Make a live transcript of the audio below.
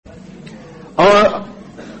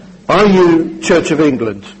Are you Church of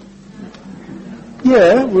England?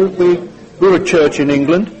 Yeah, we're a church in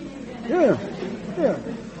England. Yeah.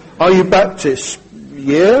 Are you Baptist?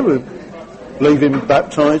 Yeah, we believe in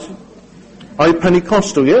baptising. Are you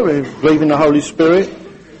Pentecostal? Yeah, we believe in the Holy Spirit.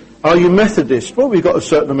 Are you Methodist? Well, we've got a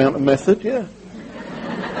certain amount of method, yeah.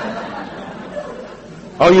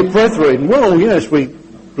 Are you Brethren? Well, yes, we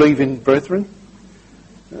believe in Brethren.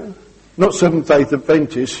 Yeah. Not Seventh-day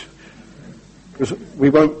Adventists, because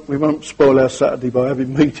we won't spoil our Saturday by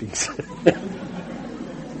having meetings.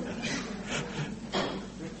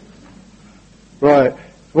 Right,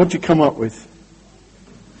 what'd you come up with?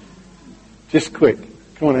 Just quick.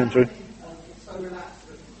 Come on, Andrew.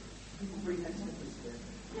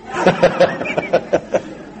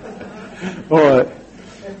 All right.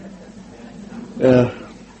 Yeah.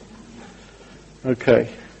 Okay.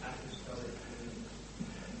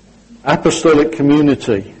 Apostolic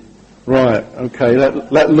community. Right. Okay.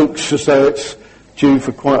 That looks as though it's due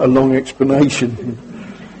for quite a long explanation.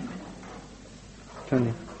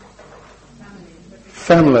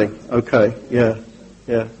 Family. Okay. Yeah.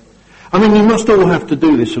 I mean, you must all have to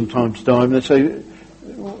do this from time to time. They say,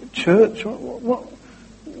 church.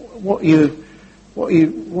 What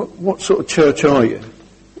sort of church are you?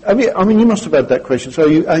 I mean, you must have had that question. So, are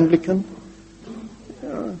you Anglican?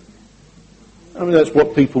 I mean, that's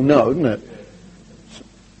what people know, isn't it?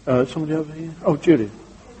 Somebody over here? Oh, Judy.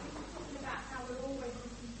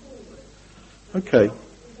 Okay.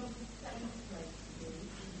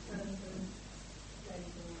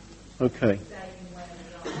 Okay.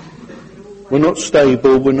 We're not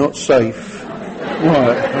stable, we're not safe.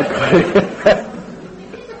 Right, okay.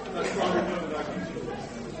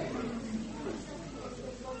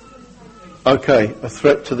 Okay, a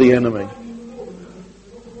threat to the enemy.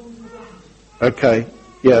 Okay,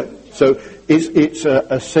 yeah. So it's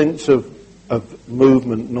a sense of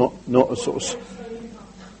movement, not a sort of.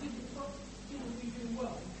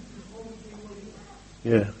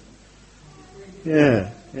 Yeah.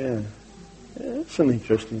 That's an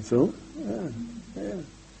interesting thought. Yeah.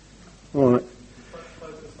 All right.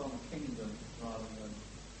 Focus on kingdom rather than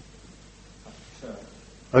church.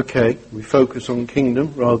 Okay, we focus on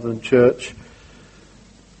kingdom rather than church.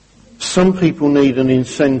 Some people need an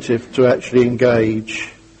incentive to actually engage.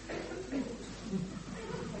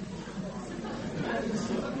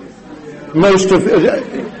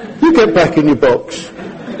 You get back in your box.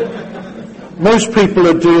 Most people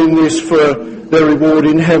are doing this for their reward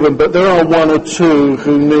in heaven, but there are one or two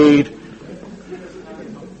who need.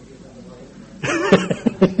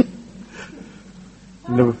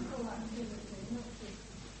 No.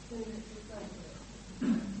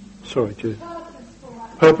 Sorry, Jude.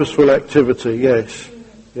 Purposeful activity, yes.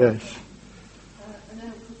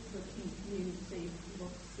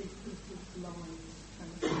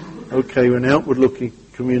 Okay, we're an outward-looking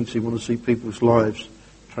community. We want to see people's lives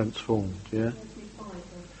transformed, yeah?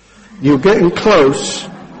 You're getting close.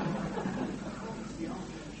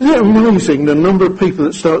 Isn't it amazing the number of people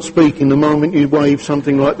that start speaking the moment you wave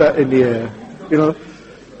something like that in the air? You know?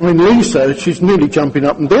 I mean, Lisa, she's nearly jumping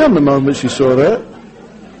up and down the moment she saw that.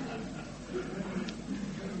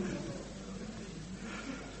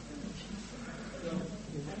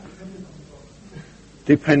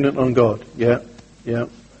 Dependent on God, yeah.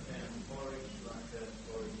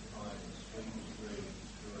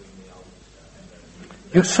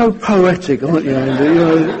 You're so poetic, aren't you, Andy? You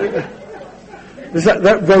know, there's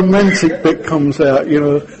that romantic bit comes out, you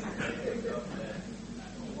know.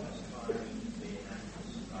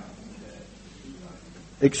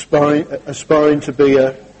 Aspiring to be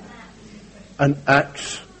an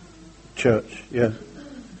Acts church, yeah.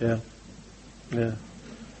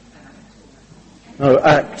 No,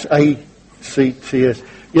 Acts, A-C-T-S.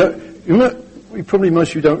 Yeah, you know, probably most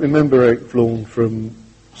of you don't remember Eric Vaughan from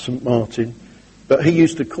St Martin, but he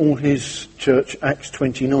used to call his church Acts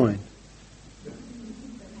 29.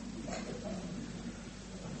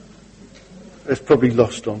 It's probably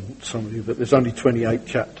lost on some of you, but there's only 28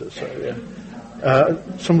 chapters, so yeah.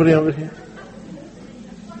 Somebody over here?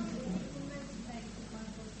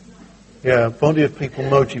 Yeah, a body of people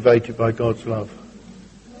motivated by God's love.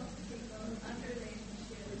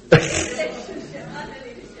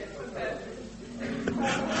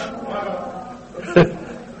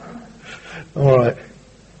 All right.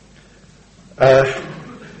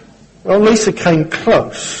 Well, Lisa came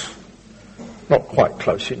close. Not quite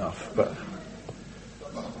close enough, but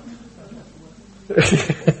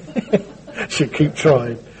she'll keep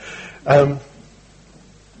trying.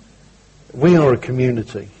 We are a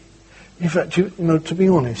community. In fact, you know, to be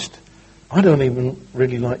honest, I don't even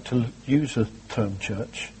really like to use the term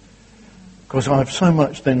church. Because I have so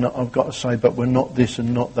much then that I've got to say, but we're not this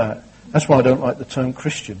and not that. That's why I don't like the term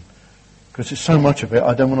Christian, because there's so much of it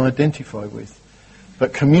I don't want to identify with.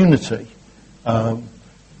 But community,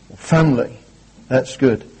 family, that's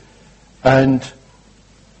good. And,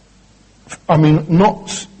 I mean,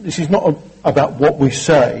 this is not about what we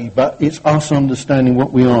say, but it's us understanding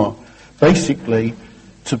what we are. Basically,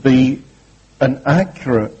 to be an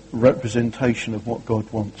accurate representation of what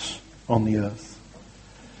God wants on the earth.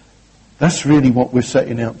 That's really what we're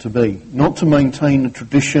setting out to be. Not to maintain a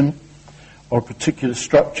tradition or a particular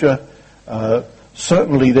structure.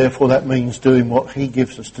 Certainly, therefore, that means doing what he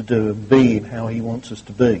gives us to do and being how he wants us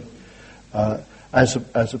to be as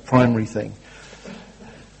a primary thing.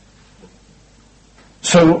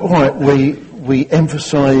 So, all right, we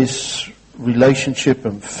emphasise relationship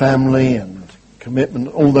and family and commitment,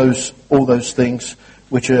 all those things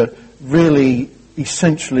which are really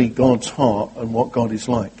essentially God's heart and what God is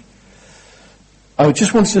like. I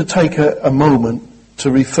just wanted to take a moment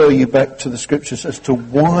to refer you back to the scriptures as to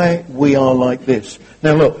why we are like this.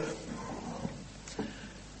 Now look,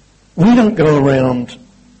 we don't go around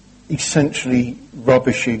essentially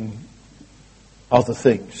rubbishing other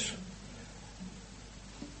things.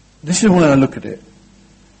 This is the way I look at it.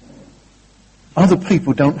 Other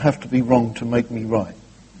people don't have to be wrong to make me right.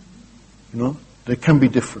 You know, they can be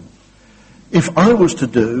different. If I was to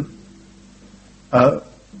do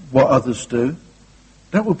what others do,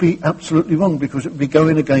 that would be absolutely wrong, because it would be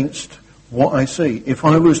going against what I see. If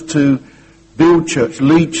I was to build church,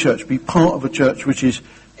 lead church, be part of a church which is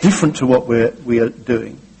different to what we are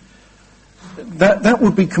doing, that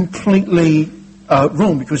would be completely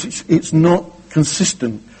wrong, because it's not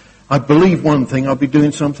consistent. I believe one thing, I'll be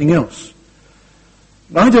doing something else.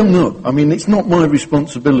 I don't know. I mean, it's not my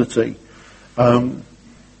responsibility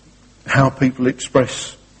how people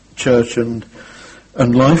express church and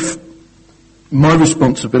life. My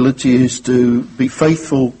responsibility is to be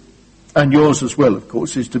faithful, and yours as well, of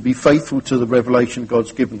course, is to be faithful to the revelation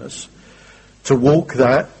God's given us, to walk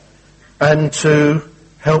that, and to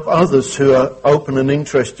help others who are open and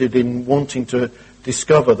interested in wanting to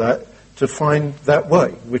discover that, to find that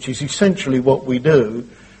way, which is essentially what we do,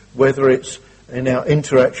 whether it's in our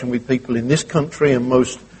interaction with people in this country and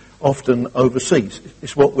most often overseas.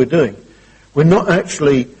 It's what we're doing. We're not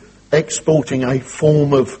actually exporting a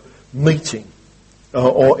form of meeting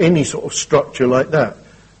or any sort of structure like that,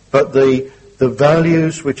 but the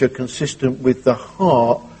values which are consistent with the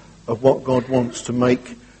heart of what God wants to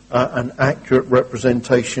make an accurate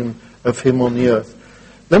representation of him on the earth.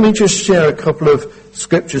 Let me just share a couple of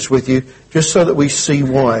scriptures with you, just so that we see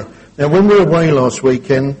why. Now, when we were away last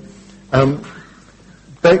weekend,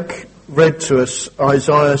 Beck read to us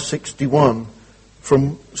Isaiah 61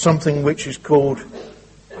 from something which is called,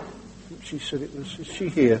 she said it was, is she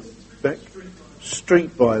here, Beck?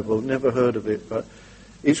 Street Bible, never heard of it, but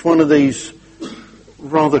it's one of these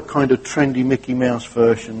rather kind of trendy Mickey Mouse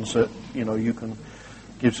versions that, you know, you can,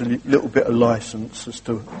 gives a little bit of license as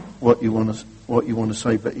to what you want to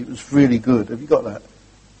say, but it was really good. Have you got that?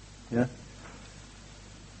 Yeah?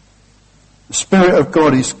 The Spirit of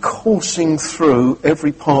God is coursing through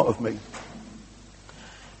every part of me.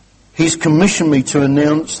 He's commissioned me to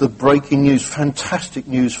announce the breaking news, fantastic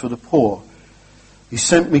news for the poor. He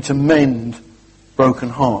sent me to mend broken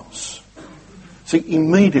hearts. See,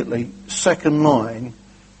 immediately, second line,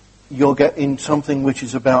 you'll get in something which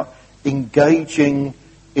is about engaging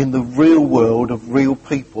in the real world of real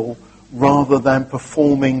people rather than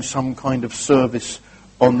performing some kind of service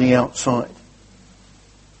on the outside.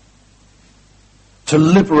 To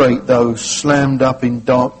liberate those slammed up in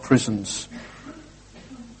dark prisons.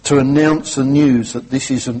 To announce the news that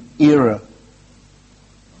this is an era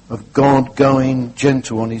of God going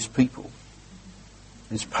gentle on his people.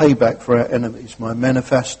 It's payback for our enemies. My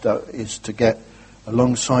manifesto is to get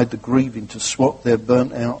alongside the grieving, to swap their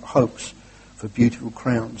burnt out hopes for beautiful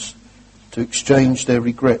crowns, to exchange their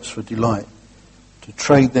regrets for delight, to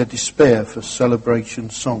trade their despair for celebration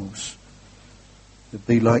songs, to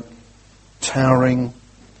be like towering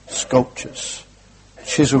sculptures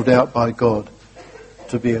chiseled out by God,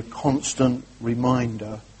 to be a constant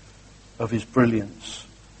reminder of his brilliance.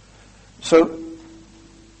 So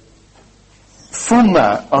from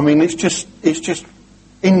that, I mean, it's just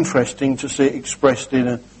interesting to see it expressed in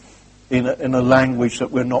a language that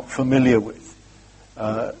we're not familiar with,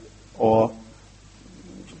 or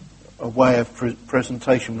a way of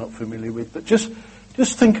presentation we're not familiar with. But just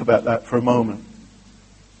think about that for a moment.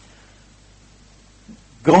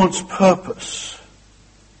 God's purpose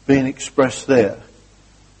being expressed there,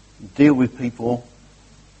 deal with people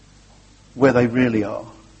where they really are.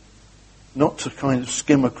 not to kind of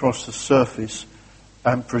skim across the surface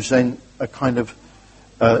and present a kind of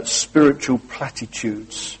spiritual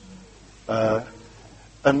platitudes. And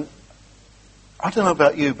I don't know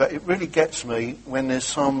about you, but it really gets me when there's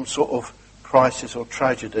some sort of crisis or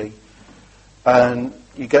tragedy and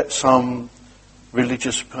you get some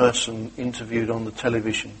religious person interviewed on the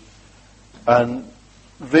television and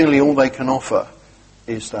really all they can offer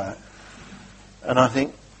is that. And I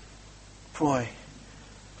think, boy,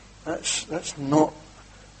 that's not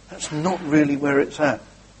really where it's at.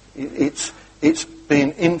 It's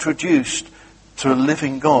being introduced to a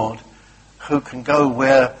living God who can go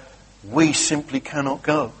where we simply cannot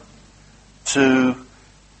go. To,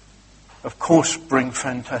 of course, bring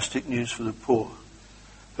fantastic news for the poor,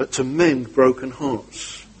 but to mend broken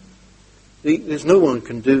hearts. There's no one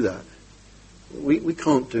can do that. We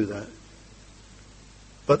can't do that.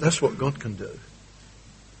 But that's what God can do.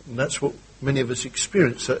 And that's what many of us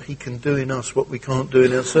experience, that he can do in us what we can't do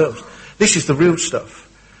in ourselves. This is the real stuff.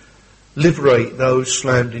 Liberate those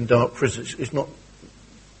slammed in dark prisons. It's not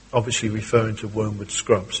obviously referring to Wormwood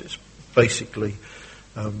Scrubs. It's basically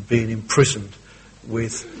being imprisoned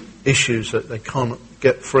with issues that they can't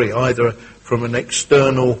get free, either from an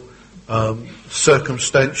external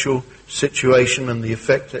circumstantial situation and the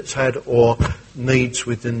effect it's had, or needs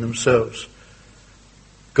within themselves.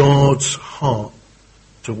 God's heart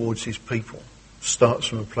towards his people starts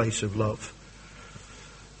from a place of love.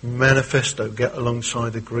 Manifesto, get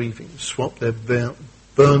alongside the grieving, swap their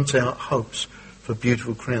burnt out hopes for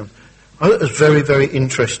beautiful crowns. I thought it was very, very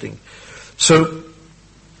interesting. So,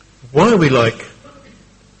 why are we like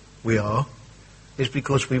we are is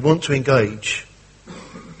because we want to engage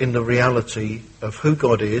in the reality of who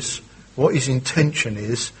God is, what his intention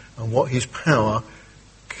is, and what his power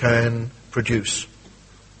can produce.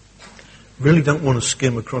 Really don't want to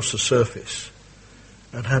skim across the surface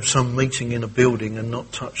and have some meeting in a building and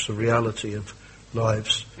not touch the reality of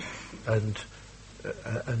lives and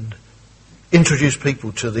introduce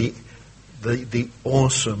people to the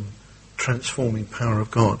awesome transforming power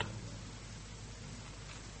of God.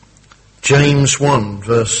 James 1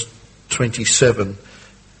 verse 27.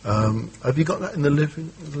 Have you got that in the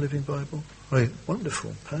Living Bible? Right,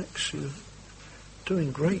 wonderful, Pax. You're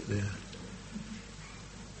doing great there.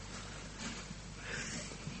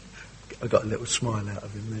 I got a little smile out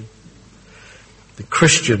of him then. The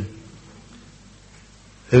Christian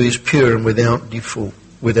who is pure and without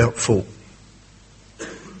fault,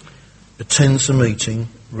 attends the meeting,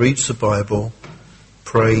 reads the Bible,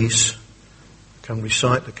 prays, can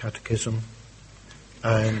recite the catechism,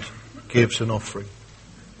 and gives an offering.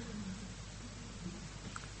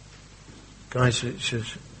 Guys, it's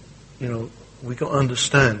just, we've got to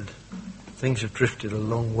understand things have drifted a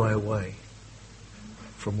long way away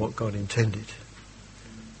from what God intended.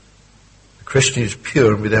 The Christian is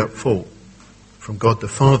pure and without fault. From God the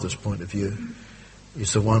Father's point of view,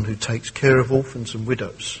 is the one who takes care of orphans and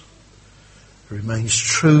widows, who remains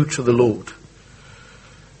true to the Lord,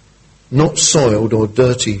 not soiled or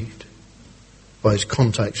dirtied by his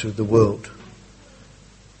contacts with the world.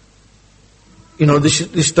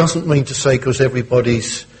 This doesn't mean to say because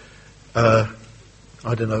everybody's,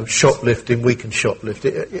 shoplifting, we can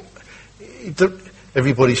shoplift.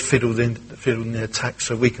 Everybody's fiddling their tax,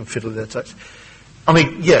 so we can fiddle their tax.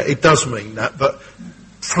 It does mean that, but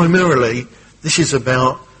primarily this is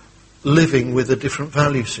about living with a different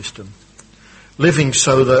value system. Living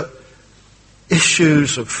so that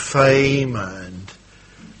issues of fame and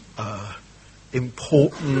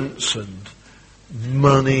importance and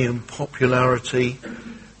money and popularity,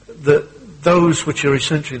 that those which are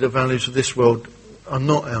essentially the values of this world are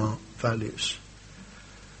not our values.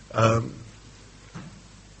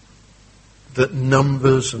 That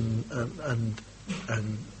numbers and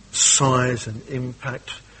size and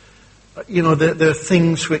impact, there are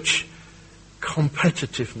things which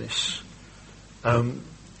competitiveness,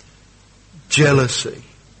 jealousy,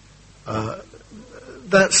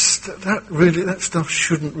 that stuff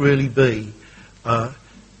shouldn't really be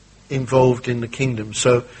involved in the kingdom.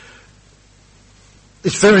 So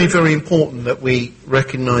it's very, very important that we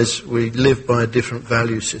recognise we live by a different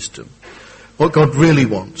value system. What God really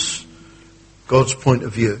wants, God's point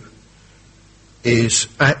of view, is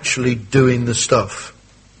actually doing the stuff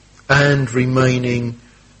and remaining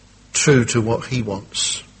true to what he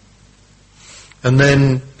wants. And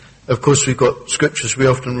then, of course, we've got scriptures we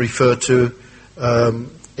often refer to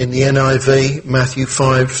in the NIV. Matthew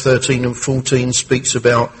 5:13 and 14 speaks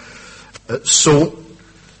about salt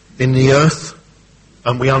in the earth,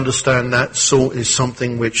 and we understand that salt is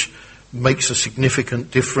something which makes a significant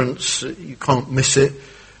difference. You can't miss it.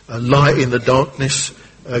 A light in the darkness,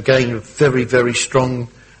 again, a very, very strong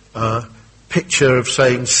picture of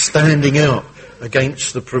saying standing out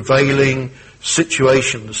against the prevailing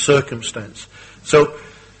situation, the circumstance. So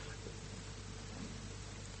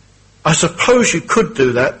I suppose you could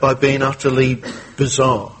do that by being utterly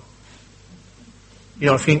bizarre. You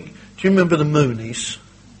know, I think, do you remember the Moonies?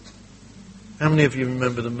 How many of you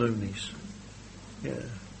remember the Moonies? Yeah.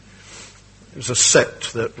 It was a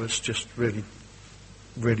sect that was just really,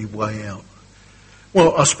 really way out.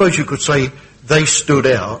 Well, I suppose you could say they stood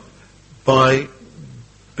out by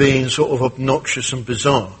being sort of obnoxious and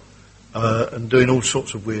bizarre and doing all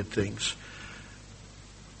sorts of weird things.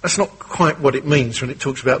 That's not quite what it means when it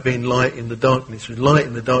talks about being light in the darkness. Light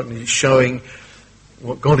in the darkness is showing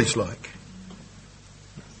what God is like,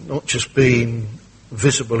 not just being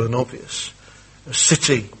visible and obvious. A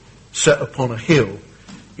city set upon a hill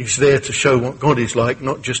is there to show what God is like,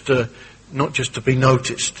 not just to be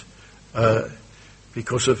noticed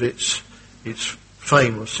because of its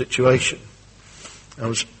fame or situation. I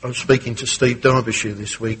was speaking to Steve Derbyshire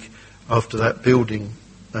this week after that building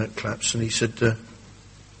collapse, and he said,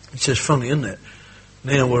 funny, isn't it?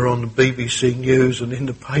 Now we're on the BBC News and in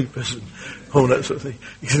the papers and all that sort of thing.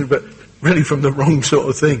 He said, but really from the wrong sort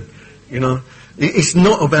of thing, you know. It's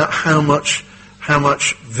not about how much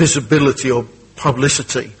visibility or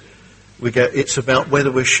publicity we get. It's about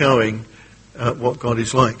whether we're showing what God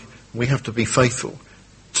is like. We have to be faithful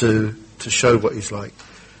to show what He's like.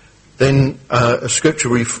 Then a scripture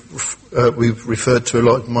we've referred to a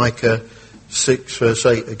lot, Micah 6 verse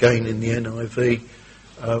 8, again in the NIV.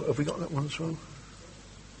 Have we got that one as well?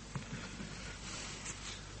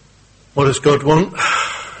 What does God want?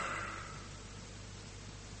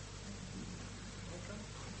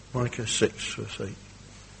 Micah 6 verse 8.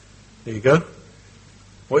 There you go.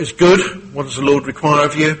 What is good? What does the Lord require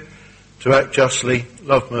of you? To act justly,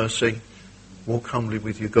 love mercy, walk humbly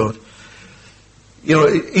with your God. You know,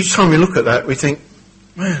 each time we look at that, we think,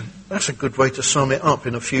 man, that's a good way to sum it up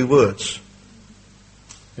in a few words.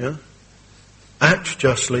 Yeah? Act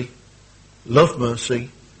justly, love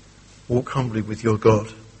mercy, walk humbly with your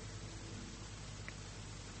God.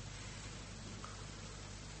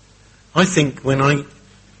 I think when I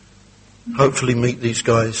hopefully meet these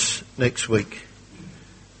guys next week,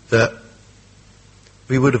 that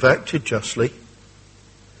we would have acted justly,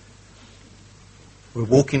 we're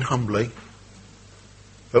walking humbly,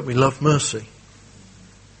 but we love mercy.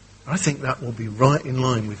 I think that will be right in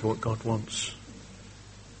line with what God wants.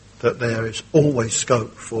 That there is always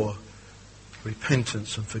scope for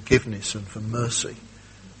repentance and forgiveness and for mercy.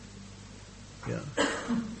 Yeah.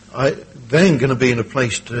 They ain't going to be in a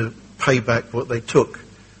place to pay back what they took.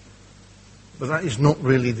 But that is not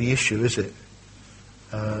really the issue, is it?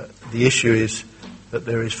 The issue is that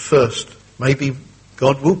there is first, maybe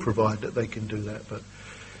God will provide that they can do that, but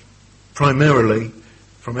primarily,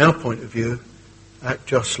 from our point of view, act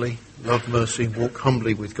justly, love mercy, walk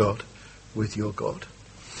humbly with God, with your God.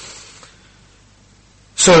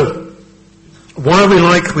 So, why are we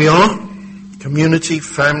like we are? Community,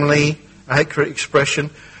 family, accurate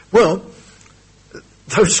expression. Well,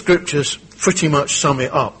 those scriptures pretty much sum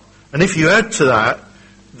it up. And if you add to that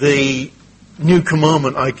the new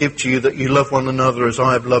commandment I give to you, that you love one another as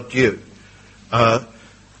I have loved you,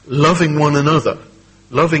 loving one another,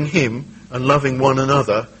 loving Him and loving one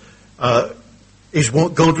another is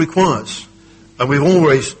what God requires. And we've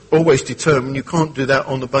always determined you can't do that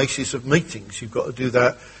on the basis of meetings. You've got to do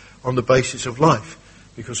that on the basis of life.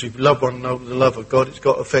 Because if you love one another with the love of God, it's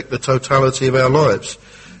got to affect the totality of our lives.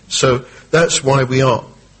 So that's why we are.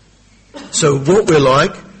 So what we're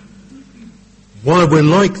like, why we're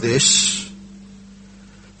like this.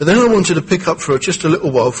 But then I wanted to pick up for just a little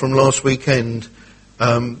while from last weekend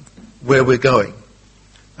where we're going.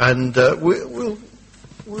 And we'll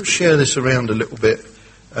share this around a little bit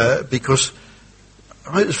because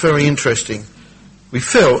I think it's very interesting. We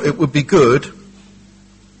felt it would be good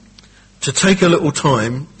to take a little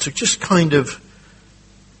time to just kind of,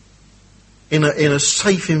 in a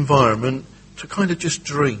safe environment, to kind of just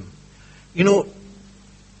dream. You know,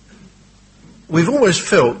 we've always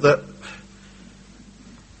felt that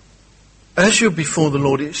as you're before the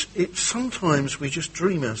Lord, it's sometimes we just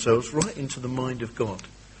dream ourselves right into the mind of God.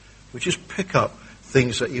 We just pick up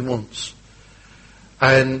things that He wants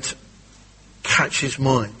and catch His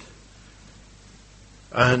mind.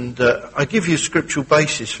 And I give you a scriptural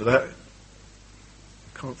basis for that.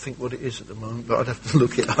 I can't think what it is at the moment, but I'd have to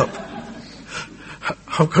look it up.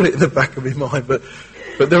 I've got it in the back of my mind, but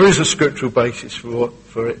there is a scriptural basis for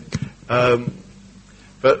it.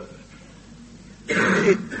 But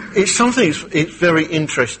it's something. It's very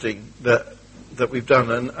interesting that that we've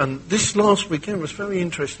done. And this last weekend was a very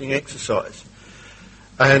interesting exercise.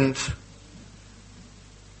 And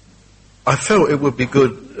I felt it would be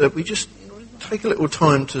good that we just take a little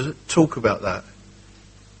time to talk about that.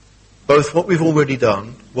 Both what we've already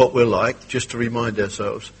done, what we're like, just to remind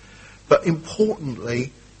ourselves, but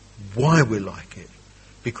importantly, why we're like it.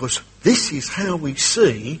 Because this is how we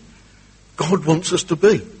see God wants us to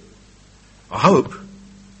be. I hope.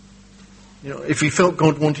 You know, if you felt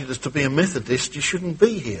God wanted us to be a Methodist, you shouldn't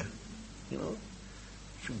be here. You know,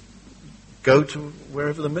 you should go to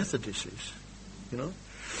wherever the Methodist is. You know,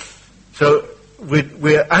 so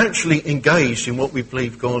we're actually engaged in what we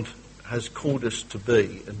believe God has called us to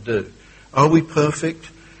be and do. Are we perfect?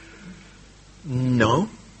 No.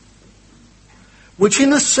 Which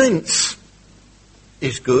in a sense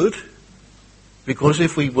is good, because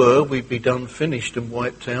if we were, we'd be done, finished and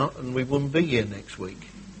wiped out, and we wouldn't be here next week.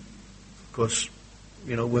 Because,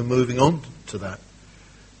 you know, we're moving on to that.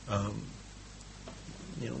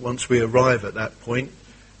 You know, once we arrive at that point,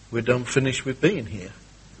 we're done, finished with being here.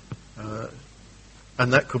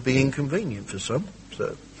 And that could be inconvenient for some.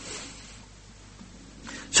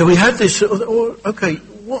 So we had this, okay,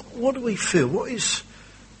 what do we feel?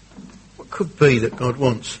 What could be that God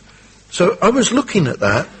wants? So I was looking at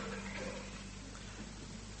that,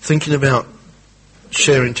 thinking about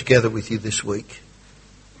sharing together with you this week.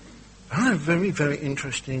 I had a very, very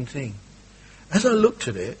interesting thing. As I looked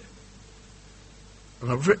at it,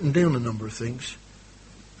 and I've written down a number of things,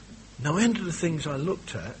 no end of the things I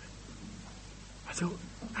looked at, I thought,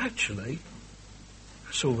 actually,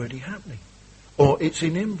 that's already happening. Or it's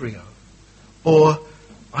in embryo. Or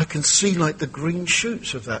I can see like the green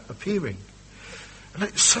shoots of that appearing. And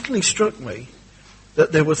it suddenly struck me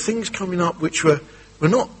that there were things coming up which were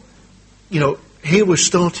not, you know, here we're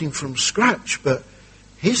starting from scratch, but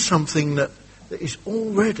here's something that is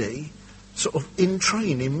already sort of in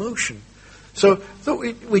train, in motion. So I thought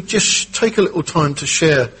we'd just take a little time to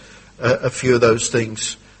share a few of those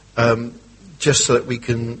things, just so that we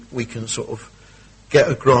can sort of get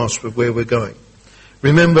a grasp of where we're going.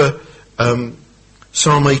 Remember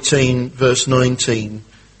Psalm 18, verse 19,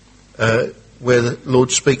 where the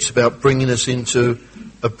Lord speaks about bringing us into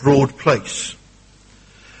a broad place.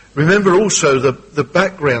 Remember also the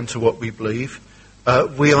background to what we believe.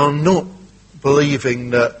 We are not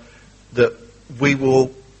believing that we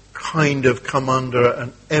will kind of come under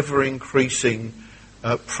an ever-increasing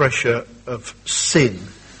pressure of sin.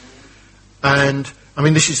 And I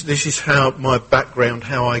mean, this is how my background,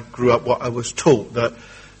 how I grew up, what I was taught,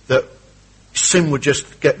 that sin would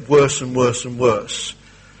just get worse and worse and worse.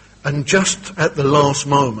 And just at the last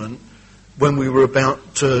moment, when we were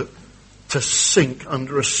about to sink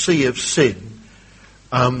under a sea of sin,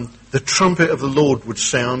 the trumpet of the Lord would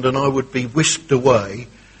sound and I would be whisked away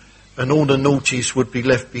and all the naughties would be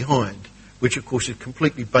left behind, which of course is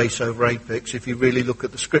completely base over apex if you really look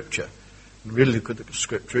at the scripture. And really look at the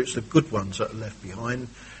scripture, it's the good ones that are left behind,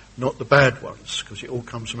 not the bad ones, because it all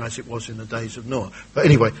comes from as it was in the days of Noah. But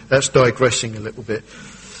anyway, that's digressing a little bit.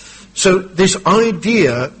 So this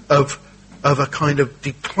idea of a kind of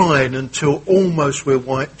decline until almost we're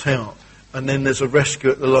wiped out, and then there's a rescue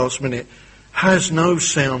at the last minute, has no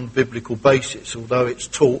sound biblical basis, although it's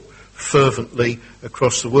taught fervently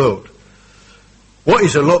across the world. What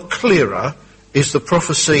is a lot clearer is the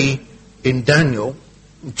prophecy in Daniel,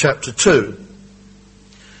 in chapter 2,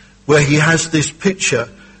 where he has this picture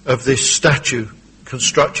of this statue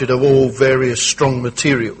constructed of all various strong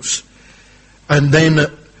materials, and then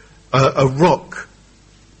a rock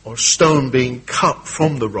or stone being cut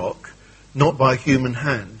from the rock, not by human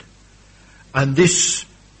hand. And this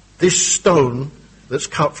stone that's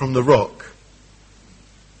cut from the rock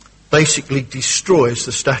basically destroys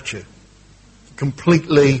the statue,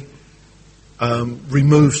 completely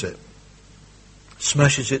removes it,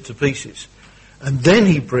 smashes it to pieces. And then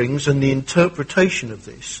he brings, and the interpretation of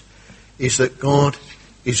this is that God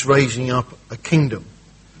is raising up a kingdom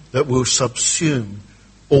that will subsume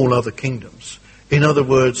all other kingdoms. In other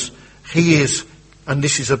words, he is, and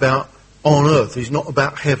this is about on earth, it's not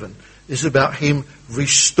about heaven, this is about him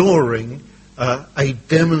restoring a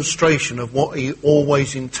demonstration of what he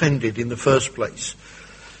always intended in the first place.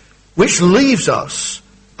 Which leaves us,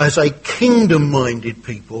 as a kingdom-minded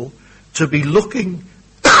people, to be looking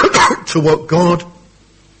to what God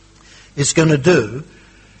is going to do,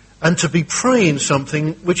 and to be praying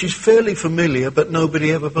something which is fairly familiar but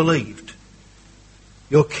nobody ever believed.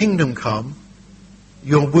 Your kingdom come,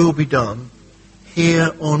 your will be done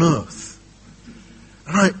here on earth.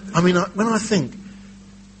 And I mean, when I think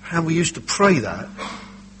how we used to pray that,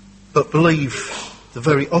 but believe the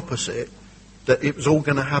very opposite, that it was all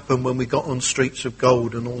going to happen when we got on Streets of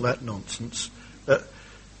Gold and all that nonsense.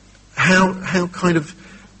 How kind of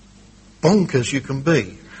bonkers you can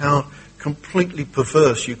be, how completely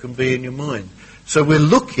perverse you can be in your mind. So we're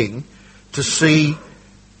looking to see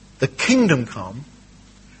the kingdom come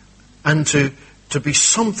and to be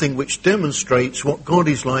something which demonstrates what God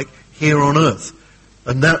is like here on earth.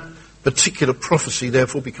 And that particular prophecy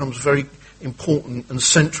therefore becomes very important and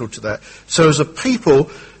central to that. So as a people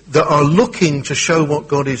that are looking to show what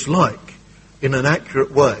God is like in an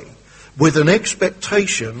accurate way, with an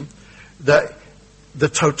expectation that the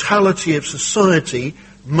totality of society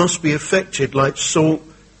must be affected like salt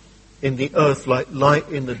in the earth, like light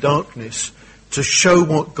in the darkness, to show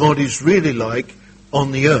what God is really like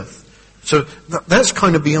on the earth. So that's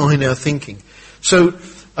kind of behind our thinking. So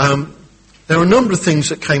there are a number of things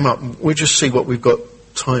that came up. We'll just see what we've got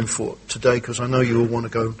time for today, because I know you all want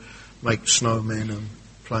to go make snowmen and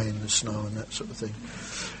play in the snow and that sort of thing.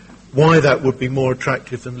 Why that would be more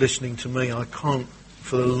attractive than listening to me, I can't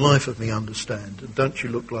for the life of me understand. And don't you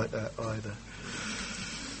look like that either.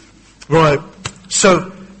 Right,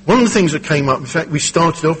 so one of the things that came up, in fact we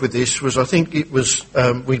started off with this, was I think it was,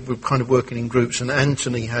 we were kind of working in groups, and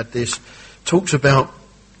Anthony had this, talks about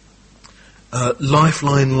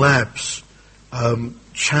Lifeline Labs,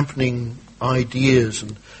 championing ideas,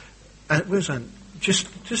 and where's Ant?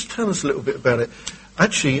 Just tell us a little bit about it.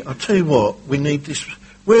 Actually, I'll tell you what, we need this.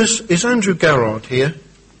 Is Andrew Garrard here?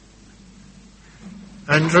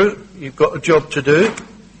 Andrew, you've got a job to do.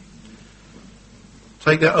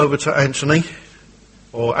 Take that over to Anthony.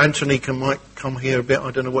 Or Anthony might come here a bit,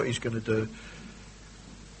 I don't know what he's going to do.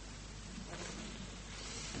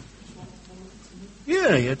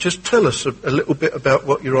 Yeah, just tell us a little bit about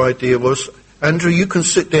what your idea was. Andrew, you can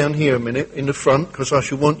sit down here a minute in the front, because I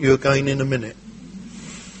shall want you again in a minute.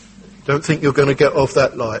 Don't think you're going to get off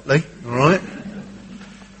that lightly, all right?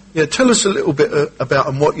 Yeah, tell us a little bit about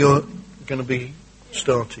and what you're going to be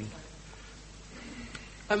starting.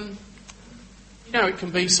 It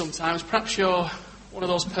can be sometimes. Perhaps you're one of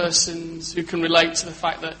those persons who can relate to the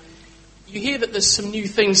fact that you hear that there's some new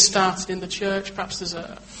things started in the church. Perhaps there's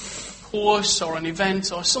a course or an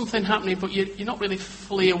event or something happening, but you're not really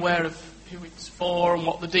fully aware of who it's for and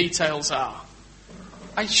what the details are.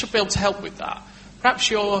 I should be able to help with that. Perhaps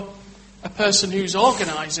you're a person who's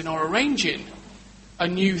organising or arranging a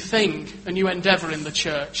new thing, a new endeavour in the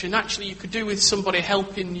church, and actually you could do with somebody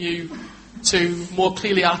helping you to more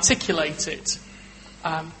clearly articulate it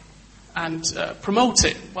and promote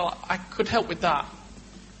it. Well, I could help with that.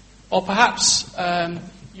 Or perhaps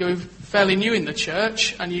you're fairly new in the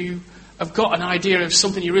church and you have got an idea of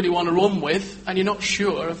something you really want to run with, and you're not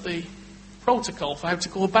sure of the protocol for how to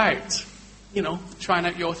go about, trying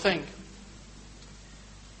out your thing.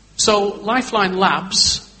 So Lifeline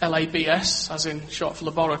Labs, LABS, as in short for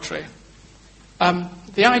laboratory,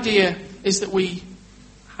 the idea is that we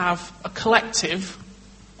have a collective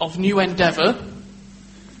of new endeavour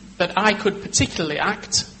that I could particularly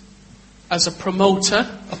act as a promoter,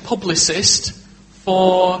 a publicist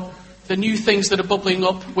for the new things that are bubbling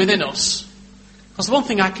up within us. Because the one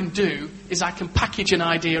thing I can do is I can package an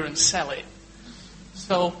idea and sell it.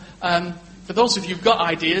 So for those of you who've got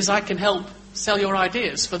ideas, I can help sell your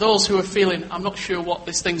ideas. For those who are feeling, I'm not sure what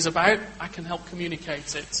this thing's about, I can help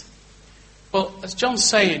communicate it. But as John's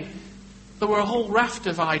saying, there were a whole raft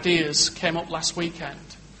of ideas came up last weekend.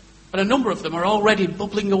 And a number of them are already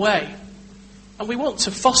bubbling away. And we want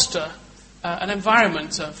to foster an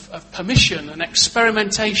environment of permission and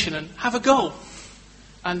experimentation and have a go.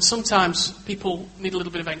 And sometimes people need a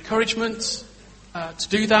little bit of encouragement to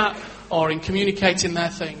do that, or in communicating their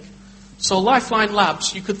thing. So Lifeline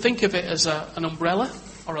Labs, you could think of it as an umbrella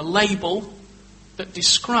or a label that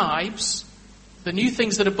describes the new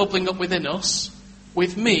things that are bubbling up within us,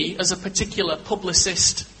 with me as a particular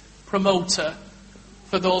publicist, promoter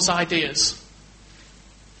for those ideas.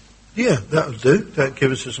 Yeah, that'll do. That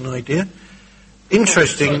gives us an idea.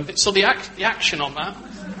 Interesting. So the action on that.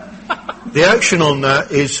 The action on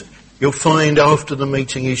that is, you'll find after the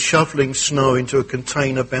meeting, he's shoveling snow into a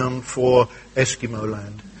container bound for Eskimo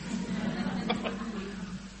land.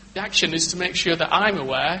 The action is to make sure that I'm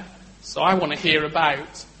aware, so I want to hear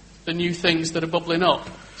about the new things that are bubbling up.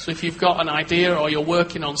 So if you've got an idea or you're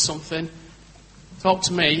working on something, talk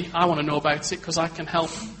to me. I want to know about it because I can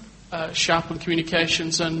help sharpen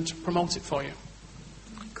communications and promote it for you.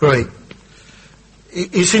 Great.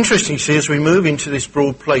 It's interesting, see, as we move into this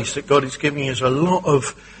broad place, that God is giving us a lot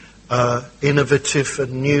of innovative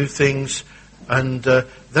and new things, and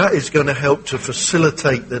that is going to help to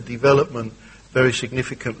facilitate the development very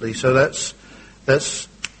significantly. So that's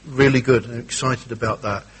really good. I'm excited about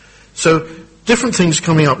that. So different things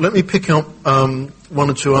coming up. Let me pick up one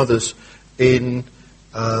or two others in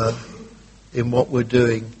what we're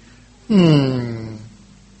doing.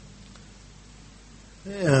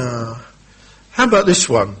 Yeah. How about this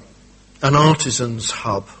one? An artisans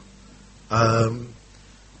hub.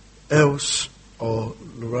 Else or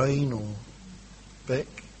Lorraine or Beck,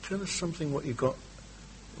 tell us something what you've got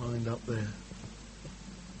lined up there.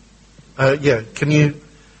 Yeah, can you?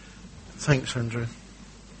 Thanks, Andrew.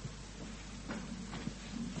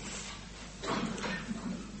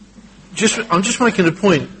 I'm just making a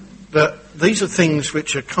point that these are things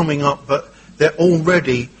which are coming up, but they're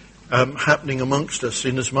already happening amongst us,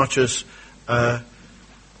 in as much as God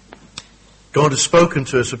has spoken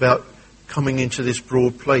to us about coming into this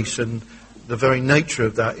broad place, and the very nature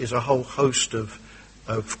of that is a whole host of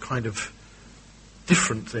kind of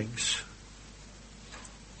different things.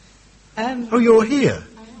 Oh, you're here.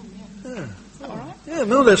 I am, yeah. Yeah. Is that all right? Yeah,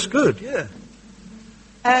 no, that's good, yeah.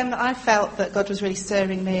 I felt that God was really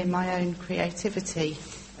stirring me in my own creativity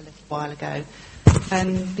a little while ago.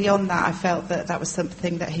 And beyond that, I felt that that was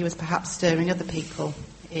something that he was perhaps stirring other people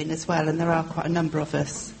in as well. And there are quite a number of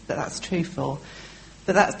us that that's true for.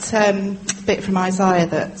 But that bit from Isaiah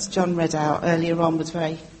that John read out earlier on was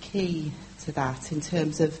very key to that, in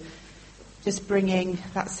terms of just bringing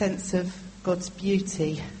that sense of God's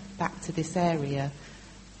beauty back to this area,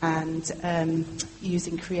 and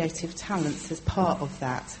using creative talents as part of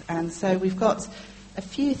that. And so we've got a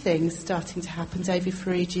few things starting to happen. David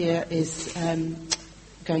Ferrugia is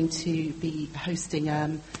going to be hosting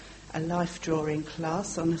a life drawing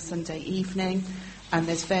class on a Sunday evening, and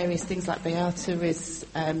there's various things like Beata is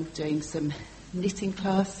doing some knitting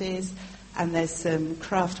classes, and there's some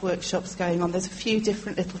craft workshops going on. There's a few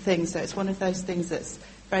different little things, so it's one of those things that's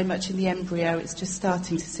very much in the embryo. It's just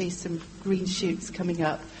starting to see some green shoots coming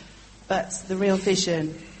up. But the real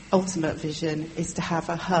vision, ultimate vision, is to have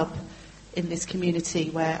a hub in this community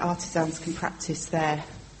where artisans can practice their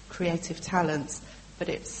creative talents, but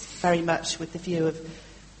it's very much with the view of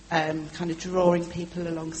kind of drawing people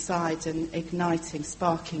alongside and igniting,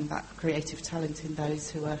 sparking that creative talent in those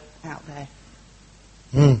who are out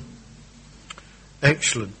there.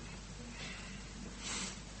 Excellent.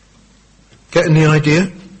 Getting the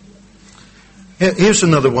idea? Here's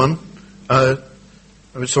another one.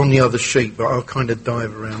 It's on the other sheet, but I'll kind of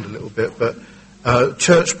dive around a little bit. But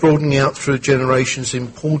church broadening out through generations,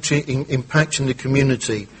 impacting the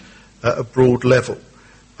community at a broad level.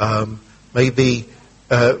 Maybe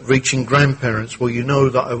reaching grandparents. Well, you know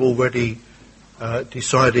that I've already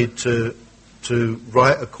decided to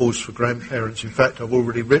write a course for grandparents. In fact, I've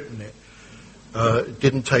already written it. It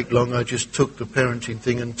didn't take long. I just took the parenting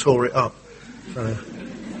thing and tore it up. So.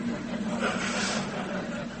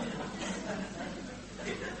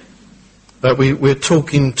 But we're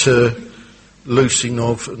talking to Lucy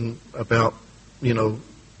Nov and about, the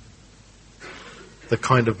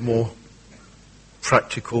kind of more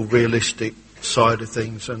practical, realistic side of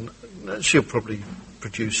things, and she'll probably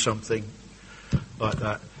produce something like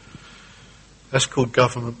that. That's called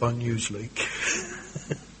Government by Newsleak.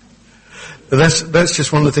 That's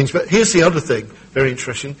just one of the things. But here's the other thing, very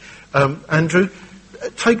interesting. Andrew,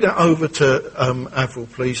 take that over to Avril,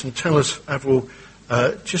 please, and tell us, Avril,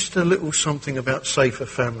 just a little something about Safer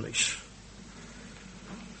Families.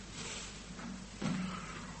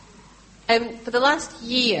 For the last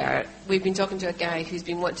year, we've been talking to a guy who's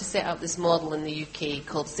been wanting to set up this model in the UK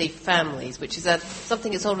called Safe Families, which is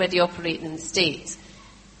something that's already operating in the States.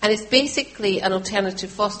 And it's basically an alternative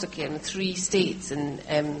foster care in 3 states in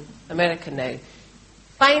America now.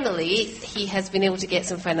 Finally, he has been able to get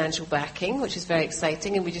some financial backing, which is very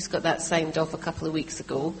exciting, and we just got that signed off a couple of weeks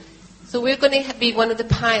ago. So we're going to be one of the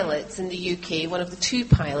pilots in the UK, one of the 2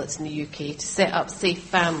 pilots in the UK, to set up Safe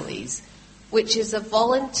Families, which is a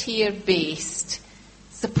volunteer-based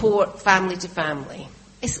support family to family.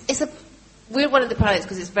 We're one of the pilots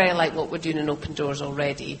because it's very like what we're doing in Open Doors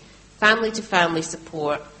already. Family to family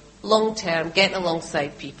support, long-term, getting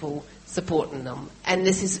alongside people, supporting them. And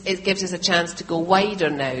it gives us a chance to go wider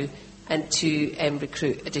now and to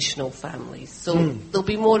recruit additional families. So there'll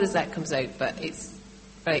be more as that comes out, but it's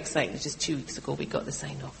very exciting. Just 2 weeks ago we got the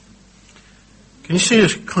sign-off. Can you see a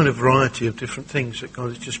kind of variety of different things that God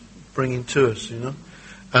is just bringing to us,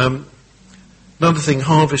 Another thing,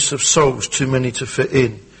 harvests of souls, too many to fit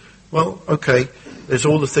in. Well, okay, there's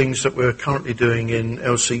all the things that we're currently doing in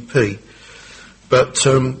LCP, but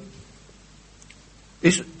Joe,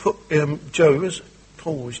 is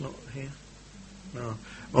Paul is not here? No.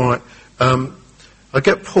 All right. I'll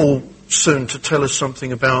get Paul soon to tell us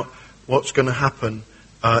something about what's going to happen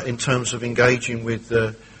in terms of engaging with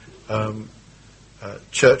the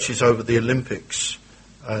churches over the Olympics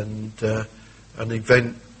and an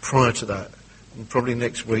event prior to that. And probably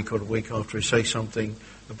next week or the week after we say something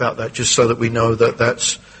about that, just so that we know that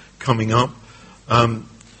that's coming up.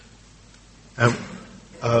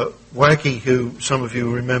 Waggy, who some of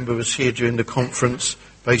you remember was here during the conference,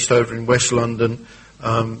 based over in West London,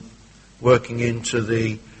 working into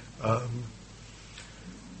the,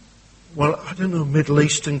 Middle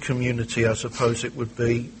Eastern community, I suppose it would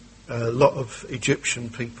be, a lot of Egyptian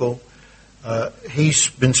people. He's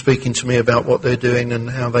been speaking to me about what they're doing and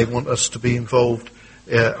how they want us to be involved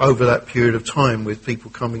over that period of time, with people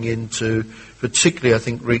coming in to particularly, I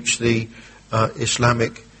think, reach the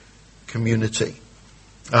Islamic community.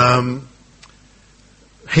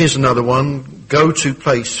 Here's another one: go-to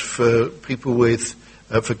place for people with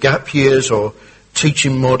for gap years or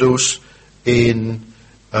teaching models in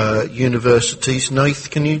universities. Nath,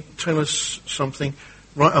 can you tell us something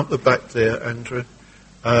right up the back there, Andrew,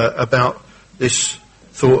 about this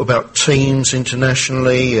thought about teams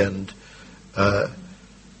internationally and how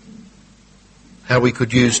we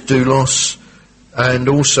could use doulos, and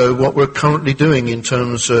also what we're currently doing in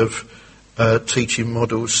terms of teaching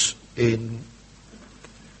models in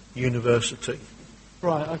university.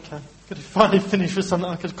 Right, okay. Good to finally finish with something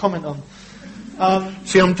I could comment on.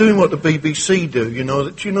 See, I'm doing what the BBC do, you know.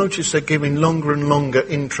 Do you notice they're giving longer and longer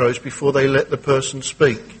intros before they let the person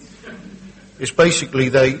speak? It's basically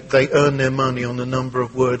they earn their money on the number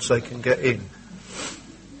of words they can get in.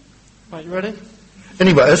 Right, you ready?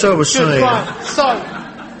 Anyway, as I was saying... Right,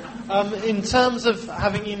 so, in terms of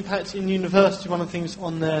having impact in university, one of the things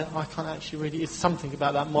on there, I can't actually read it, is something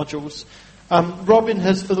about that, modules. Robin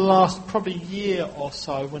has, for the last probably year or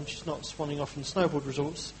so, when she's not swanning off in snowboard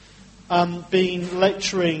resorts, been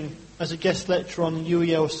lecturing as a guest lecturer on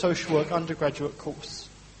UEL's social work undergraduate course,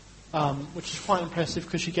 which is quite impressive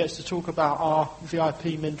because she gets to talk about our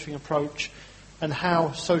VIP mentoring approach and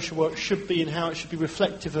how social work should be and how it should be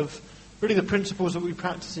reflective of really the principles that we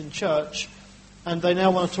practice in church. And they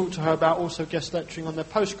now want to talk to her about also guest lecturing on their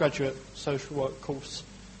postgraduate social work course.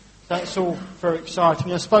 That's all very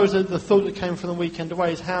exciting. I suppose the thought that came from the weekend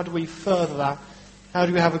away is, how do we further that? How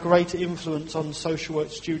do we have a greater influence on social work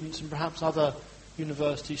students and perhaps other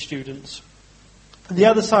university students? And the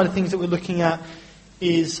other side of things that we're looking at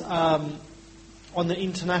is on the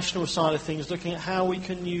international side of things, looking at how we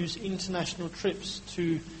can use international trips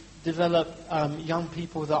to develop young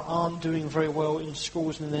people that aren't doing very well in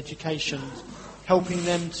schools and in education, helping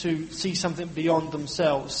them to see something beyond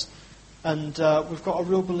themselves. And we've got a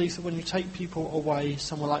real belief that when you take people away,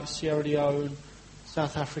 somewhere like Sierra Leone,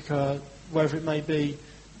 South Africa, wherever it may be,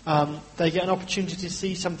 they get an opportunity to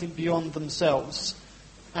see something beyond themselves.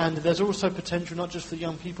 And there's also potential not just for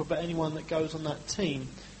young people, but anyone that goes on that team.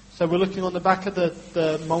 So we're looking on the back of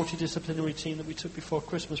the multidisciplinary team that we took before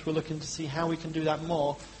Christmas, we're looking to see how we can do that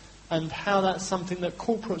more, and how that's something that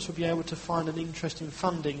corporates will be able to find an interest in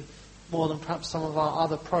funding more than perhaps some of our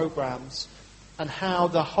other programs, and how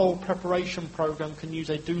the whole preparation program can use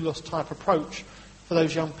a doulos type approach for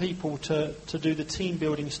those young people to do the team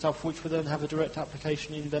building stuff, which will then have a direct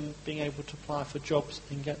application in them being able to apply for jobs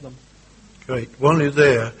and get them. Great. While you're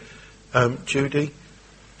there, Judy,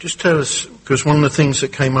 just tell us, because one of the things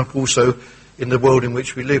that came up also in the world in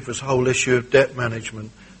which we live was the whole issue of debt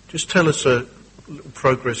management. Just tell us a little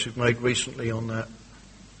progress you've made recently on that.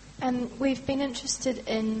 We've been interested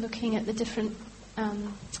in looking at the different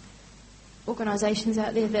organisations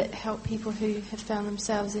out there that help people who have found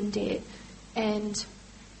themselves in debt, and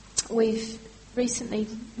we've recently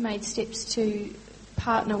made steps to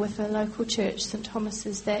partner with a local church, St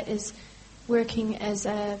Thomas's, that is working as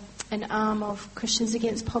an arm of Christians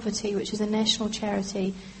Against Poverty, which is a national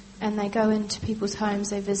charity, and they go into people's homes,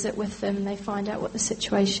 they visit with them, they find out what the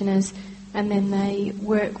situation is, and then they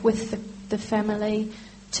work with the family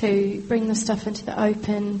to bring the stuff into the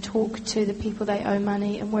open, talk to the people they owe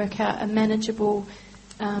money, and work out a manageable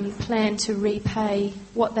plan to repay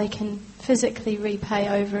what they can physically repay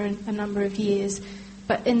over a number of years.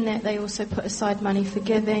 But in that, they also put aside money for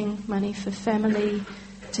giving, money for family,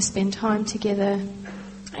 to spend time together.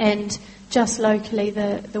 And just locally,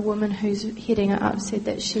 the woman who's heading it up said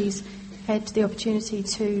that she's had the opportunity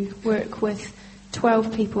to work with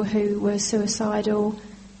 12 people who were suicidal,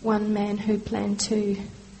 one man who planned to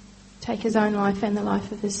take his own life and the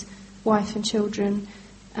life of his wife and children,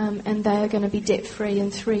 and they are going to be debt-free in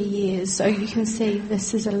 3 years. So you can see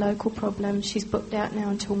this is a local problem. She's booked out now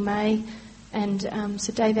until May, and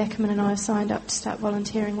so Dave Ackerman and I have signed up to start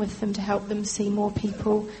volunteering with them to help them see more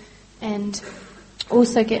people, and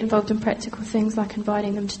also get involved in practical things like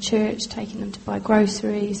inviting them to church, taking them to buy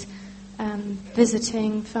groceries,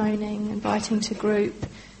 visiting, phoning, inviting to group.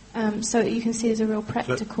 So you can see there's a real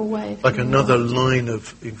practical way of like getting another involved. line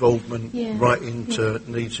of involvement Yeah. right into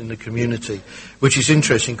needs in the community, which is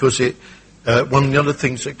interesting because one of the other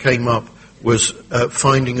things that came up was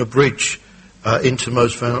finding a bridge into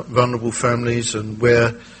most vulnerable families and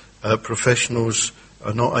where professionals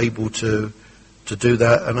are not able to do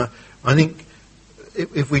that. And I think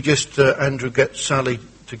if we just, Andrew, get Sally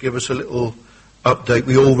to give us a little update.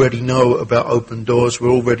 We already know about Open Doors. We're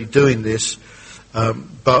already doing this.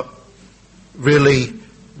 But really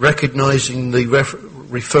recognising the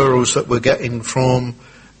referrals that we're getting from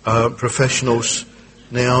professionals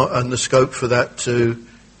now and the scope for that to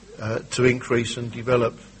increase and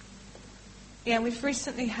develop. Yeah, we've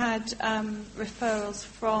recently had referrals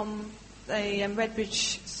from the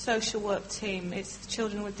Redbridge social work team. It's the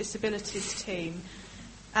Children with Disabilities team.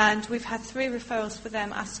 And we've had 3 referrals for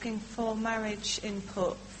them asking for marriage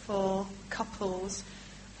input for couples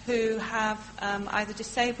who have either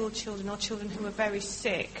disabled children or children who are very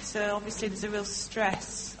sick. So obviously there's a real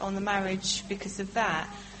stress on the marriage because of that.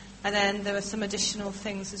 And then there are some additional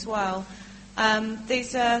things as well.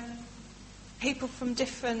 These are people from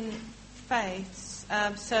different faiths.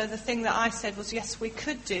 So the thing that I said was, yes, we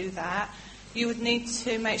could do that. You would need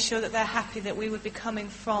to make sure that they're happy that we would be coming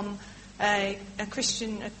from a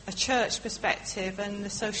Christian, a church perspective, and the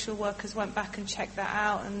social workers went back and checked that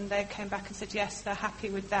out, and they came back and said, yes, they're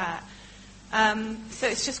happy with that. So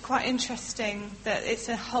it's just quite interesting that it's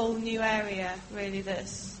a whole new area, really,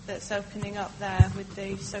 that's opening up there with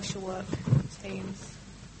the social work teams.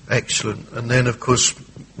 Excellent. And then, of course,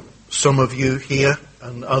 some of you here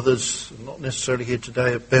and others, not necessarily here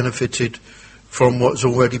today, have benefited from what's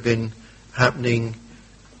already been happening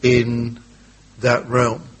in that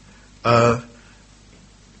realm.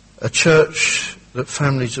 A church that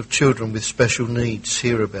families of children with special needs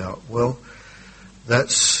hear about. Well,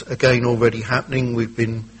 that's again already happening. We've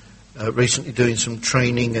been recently doing some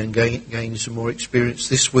training and gaining some more experience.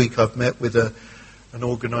 This week I've met with an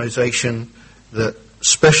organisation that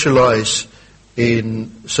specialise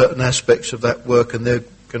in certain aspects of that work, and they're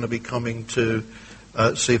going to be coming to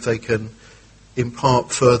see if they can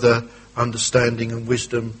impart further understanding and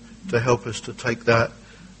wisdom to help us to take that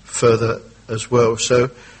further as well.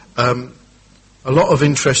 So a lot of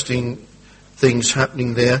interesting things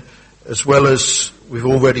happening there, as well as we've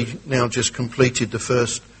already now just completed the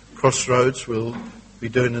first Crossroads. We'll be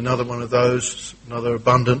doing another one of those, another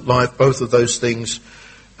Abundant Life. Both of those things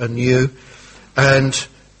are new, and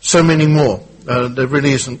so many more. There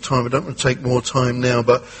really isn't time. I don't want to take more time now,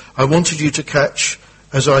 but I wanted you to catch,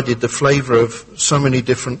 as I did, the flavour of so many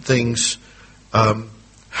different things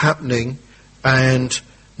happening, and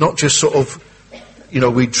not just sort of,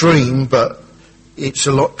 we dream, but it's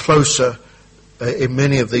a lot closer in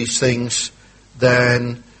many of these things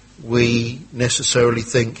than we necessarily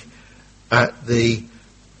think at the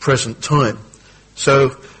present time.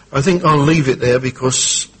 So I think I'll leave it there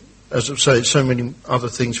because, as I say, so many other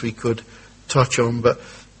things we could touch on, but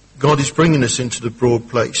God is bringing us into the broad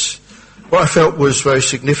place. What I felt was very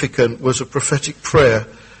significant was a prophetic prayer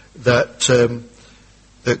that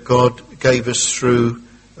that God gave us through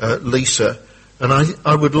Lisa. And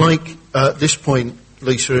I would like, at this point,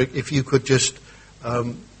 Lisa, if you could just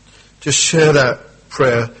share that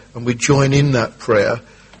prayer and we join in that prayer,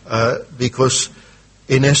 because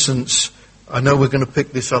in essence, I know we're going to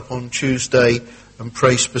pick this up on Tuesday and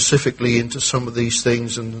pray specifically into some of these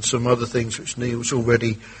things and some other things which Neil's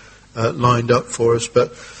already lined up for us,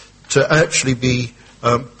 but to actually be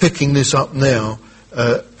picking this up now,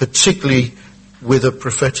 particularly with a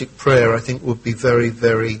prophetic prayer, I think would be very,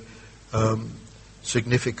 very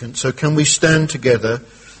significant. So can we stand together,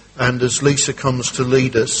 and as Lisa comes to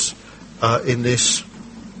lead us in this,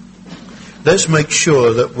 let's make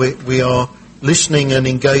sure that we are listening and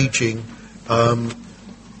engaging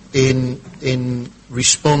in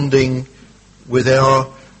responding with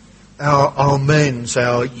our amens,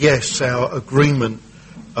 our yes, our agreement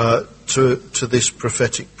to this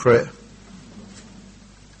prophetic prayer.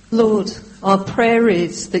 Lord, our prayer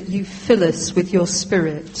is that you fill us with your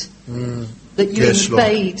Spirit, that you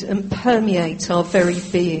invade and permeate our very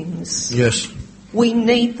beings. Yes. We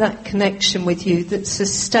need that connection with you that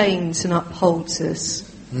sustains and upholds us.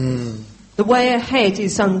 The way ahead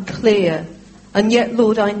is unclear, and yet,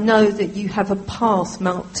 Lord, I know that you have a path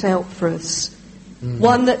marked out for us,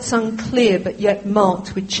 one that's unclear but yet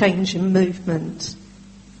marked with change and movement.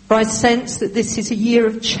 For I sense that this is a year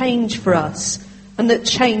of change for us, and that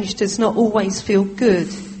change does not always feel good,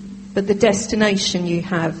 but the destination you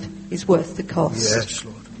have is worth the cost. Yes,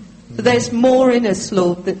 Lord. But there's more in us,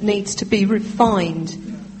 Lord, that needs to be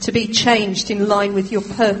refined to be changed in line with your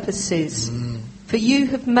purposes. For you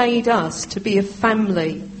have made us to be a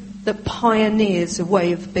family that pioneers a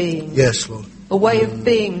way of being. Yes, Lord. A way of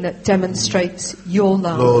being that demonstrates your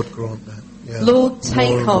love. Lord, grant that. Yeah. Lord, take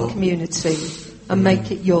More and our more. community and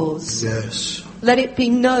make it yours. Yes. Let it be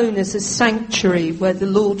known as a sanctuary where the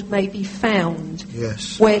Lord may be found,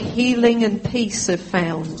 Yes. where healing and peace are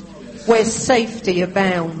found, where safety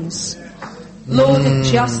abounds. Lord,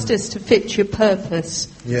 adjust us to fit your purpose.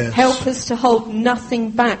 Yes. Help us to hold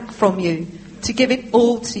nothing back from you, to give it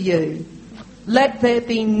all to you. Let there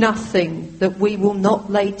be nothing that we will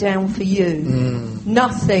not lay down for you,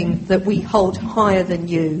 nothing that we hold higher than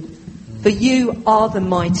you. For you are the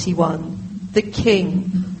mighty one, the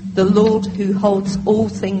King, the Lord who holds all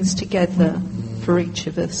things together for each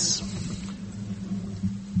of us.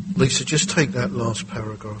 Lisa, just take that last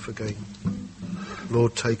paragraph again.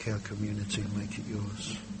 Lord, take our community and make it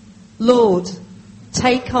yours. Lord,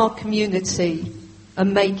 take our community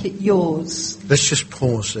and make it yours. Let's just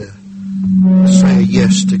pause there. Say a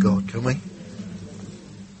yes to God, can we?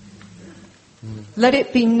 Let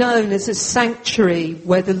it be known as a sanctuary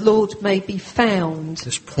where the Lord may be found.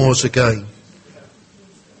 Let's pause again.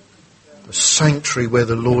 A sanctuary where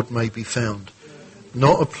the Lord may be found.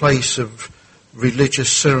 Not a place of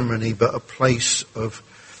religious ceremony, but a place of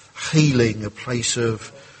healing, a place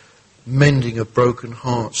of mending of broken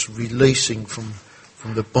hearts, releasing from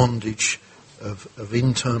the bondage of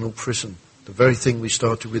internal prison. The very thing we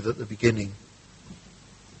started with at the beginning.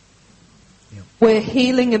 Yeah. Where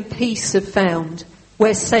healing and peace are found,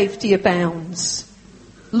 where safety abounds.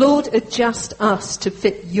 Lord, adjust us to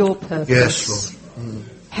fit your purpose. Yes, Lord.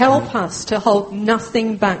 Help us to hold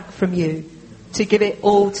nothing back from you, to give it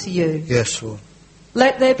all to you. Yes, Lord.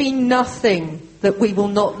 Let there be nothing that we will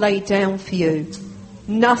not lay down for you,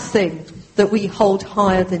 nothing that we hold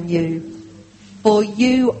higher than you. For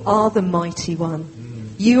you are the mighty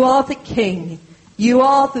one. You are the King. You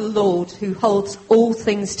are the Lord who holds all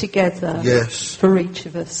things together Yes. for each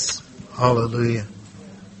of us. Hallelujah.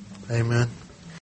 Amen.